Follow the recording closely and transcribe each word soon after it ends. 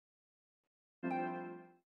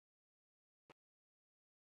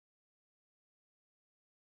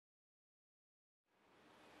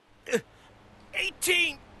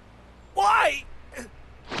18! Why?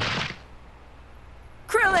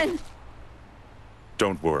 Krillin!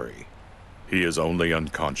 Don't worry. He is only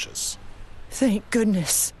unconscious. Thank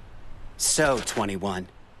goodness. So, 21.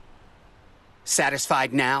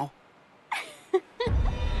 Satisfied now?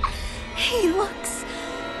 He looks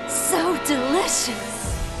so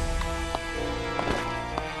delicious.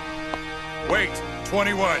 Wait,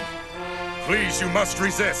 21. Please, you must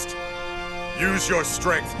resist. Use your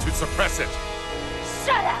strength to suppress it.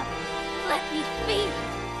 Shut up! Let me feed.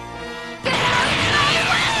 Get out of my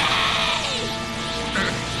way!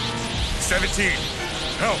 17.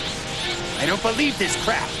 Help! I don't believe this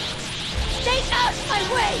crap. Stay out of my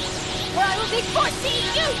way, or I will be forced to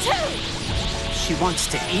eat you too! She wants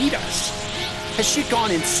to eat us. Has she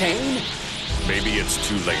gone insane? Maybe it's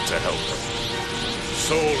too late to help her.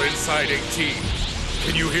 Soul inside 18.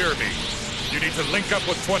 Can you hear me? You need to link up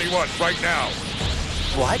with 21 right now.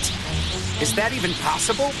 What? Is that even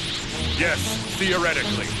possible? Yes,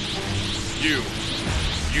 theoretically. You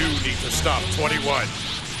need to stop 21.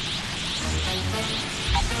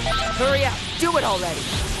 Hurry up! Do it already!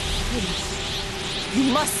 Please.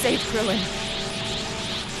 You must save Krillin.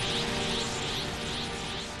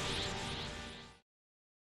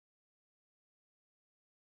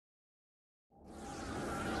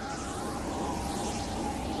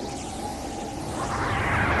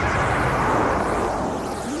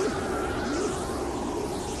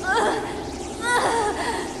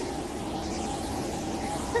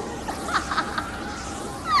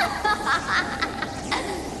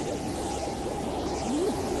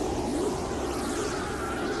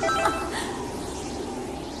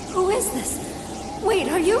 Who is this? Wait,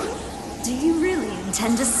 are you? Do you really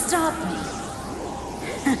intend to stop me?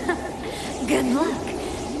 Good luck.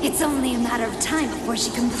 It's only a matter of time before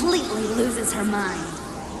she completely loses her mind.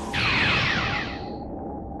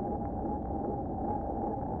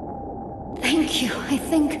 Thank you. I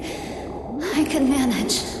think I can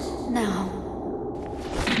manage now.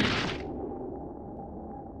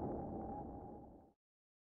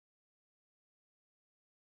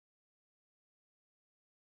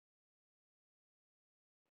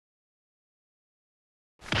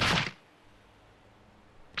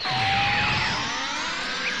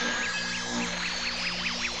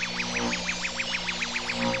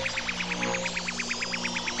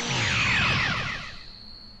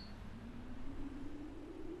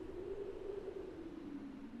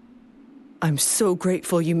 I'm so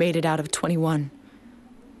grateful you made it out of 21.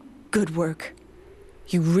 Good work.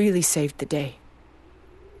 You really saved the day.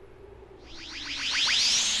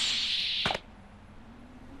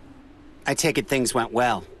 I take it things went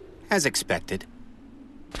well, as expected.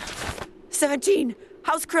 17!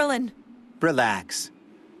 How's Krillin? Relax.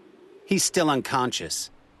 He's still unconscious.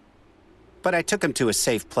 But I took him to a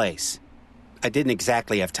safe place. I didn't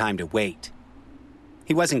exactly have time to wait.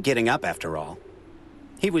 He wasn't getting up after all.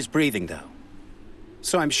 He was breathing, though.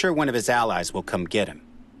 So I'm sure one of his allies will come get him.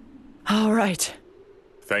 All right.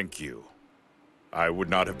 Thank you. I would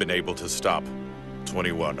not have been able to stop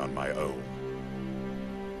 21 on my own.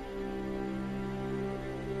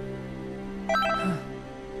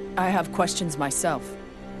 I have questions myself.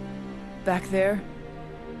 Back there,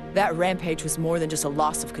 that rampage was more than just a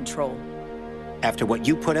loss of control. After what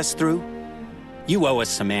you put us through, you owe us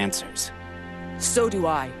some answers. So do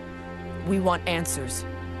I. We want answers.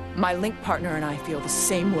 My Link partner and I feel the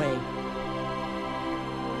same way.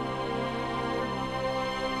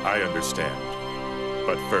 I understand.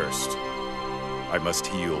 But first, I must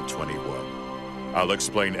heal 21. I'll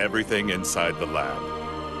explain everything inside the lab.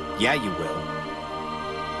 Yeah, you will.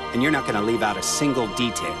 And you're not gonna leave out a single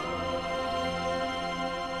detail.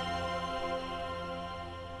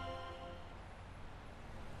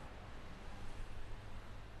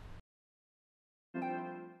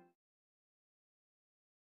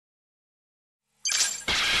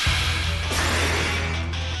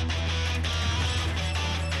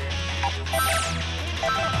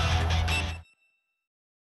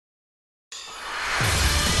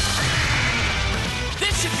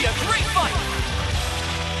 This should be a great fight!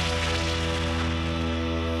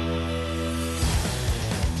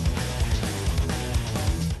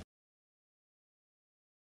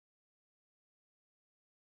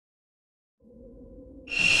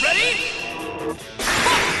 Ready?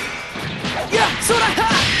 Yeah, Sora ha!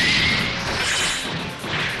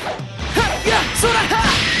 Yeah, Sora ha!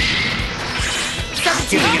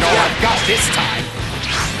 Giving it all I've got this time.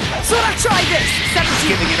 Sora, try this!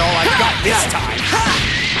 17! Giving it all I've got this time.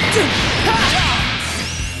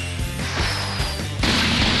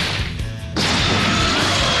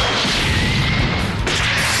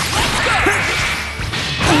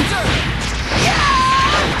 Yeah!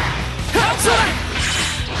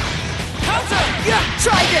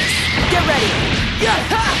 ready. Yeah,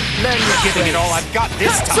 ha! Learn your Giving it all I've got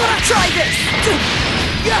this time. Sora, try this.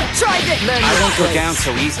 Yeah, try this. Learn I your won't go ways. down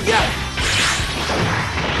so easily. Yeah.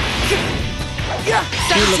 Yeah,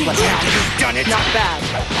 You look like you've done it. Not bad.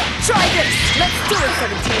 Try this. Let's do it,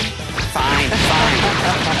 17. Fine, fine.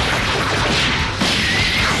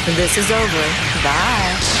 This is over.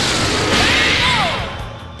 Bye.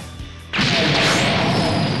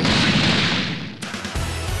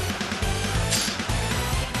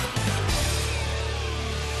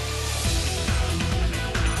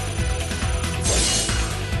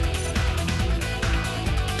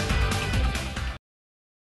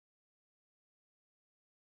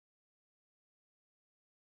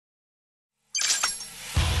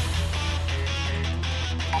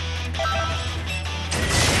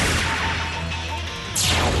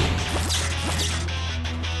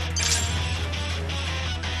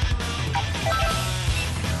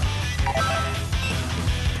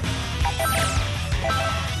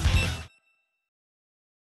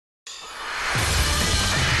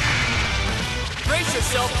 Brace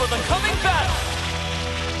yourself for the coming battle!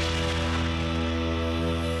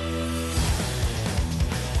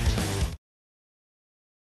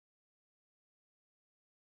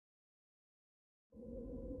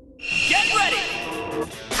 Get ready!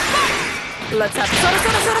 Let's have Sora!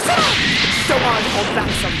 Don't want to hold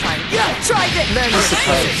back sometime. Yeah, try this. Learn I your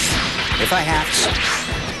suppose. If I have to.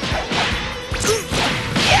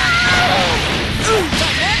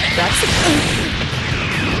 That's it.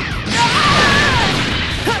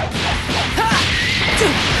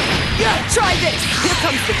 Yeah, try this. Here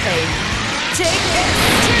comes the pain. Take this.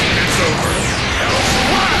 It's over.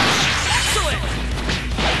 Excellent!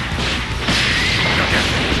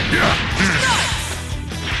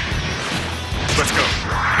 Let's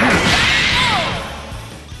go.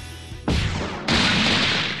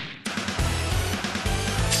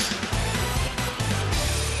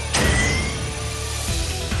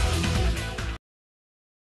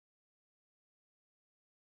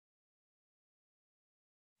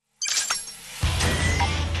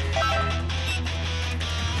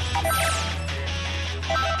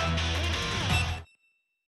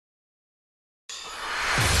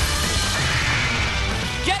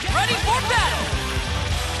 Get ready for battle!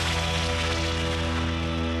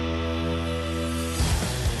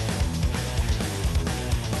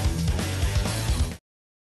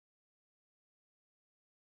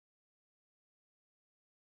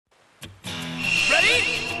 Ready?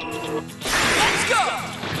 Let's go!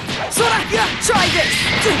 Sora, yeah, try this.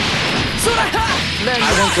 Sora, ha! Learn I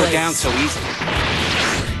your won't go ways. down so easily.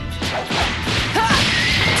 Ha!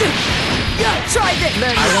 Yeah, try this.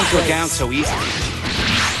 Learn I your won't go ways. down so easily.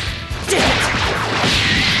 Damn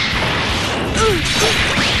it.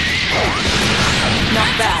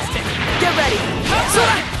 Not bad. Get ready.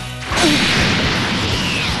 Sora!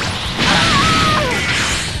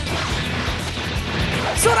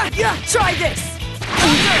 Sora, yeah, try this.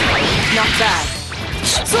 Not bad.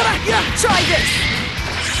 Sora, yeah, try this.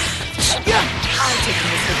 Yeah, I'm taking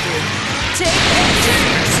this victory. Take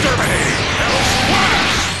it. Exterminate!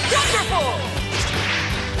 Wonderful!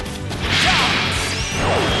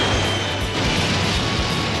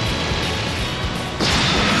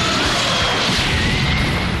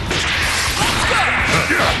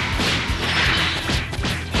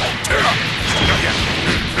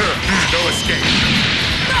 No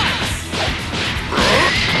escape.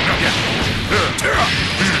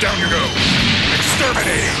 Down you go.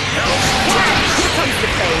 Exterminating. Here comes the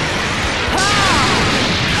pain. Ha!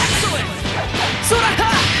 Excellent! Sora,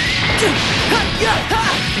 ha! Ha! Yeah, ha!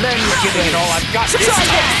 Learn your Giving it all I've got this Try time.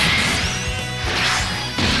 this.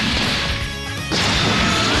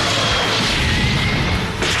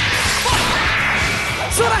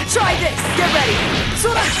 Sora, try this. Get ready.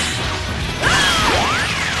 Sora.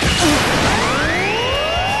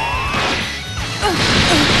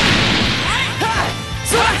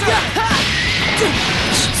 Sora, yeah, ha!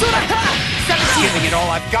 Sora, ha! 17. Giving it all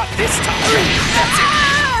I've got this time. That's it.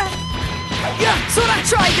 Yeah, Sora,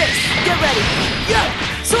 try this. Get ready. Yeah,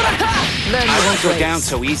 Sora, ha! Learn I your won't go ways. down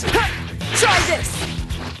so easily. Ha! Try this.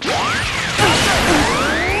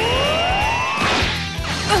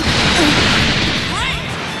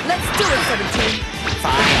 Let's do it, 17.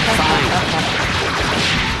 Fine, fine.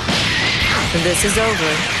 This is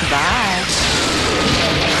over.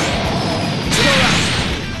 Bye.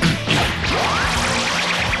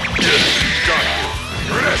 Got it.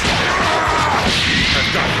 You're in it. I've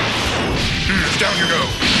got it. Down you go.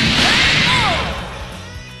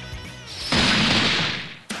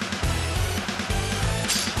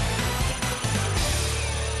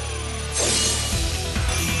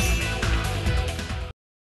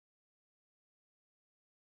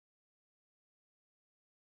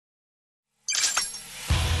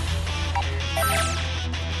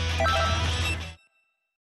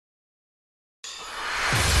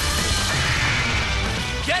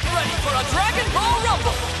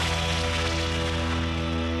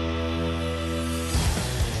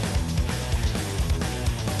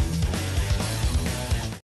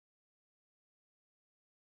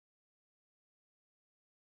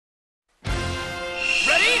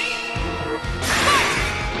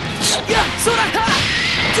 Yeah, Sora! Ha!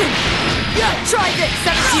 Yeah, try this!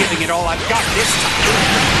 17! Giving it all I've got this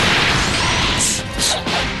time.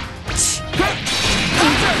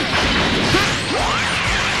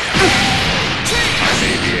 I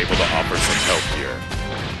may be able to offer some help here.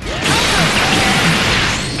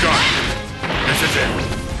 Got it. This is it.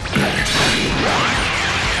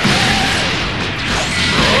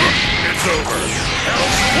 It's over. Hell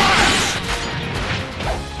splash!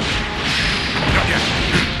 Not yet.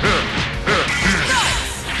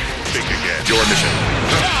 Think again. Your mission.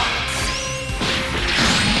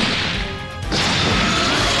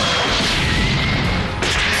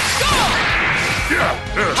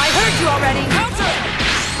 I heard you already! Counter!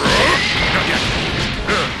 Not yet.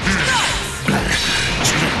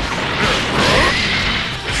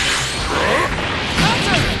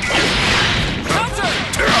 Counter!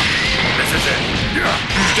 This is it.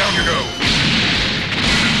 Down you go.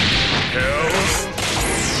 Hells.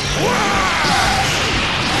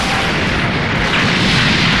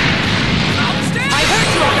 Outstanding! I heard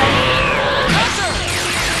you already! Counter!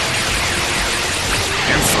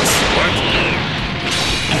 Useless. What?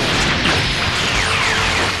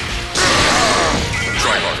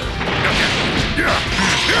 Try harder. Not yet.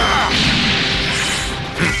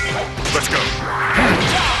 Let's go.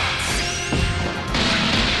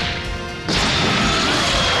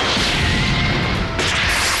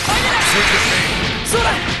 Switch with me.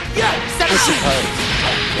 Sora! Yeah, I 17! suppose.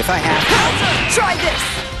 If I have to. Try this!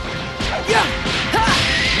 Yeah! Ha!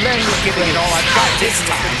 Learn you're giving it all I've got this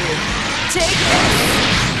time. Take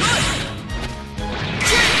this!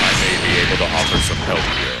 I may be able to offer some help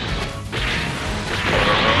here.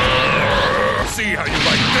 See how you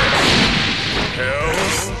like this.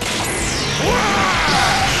 Hells.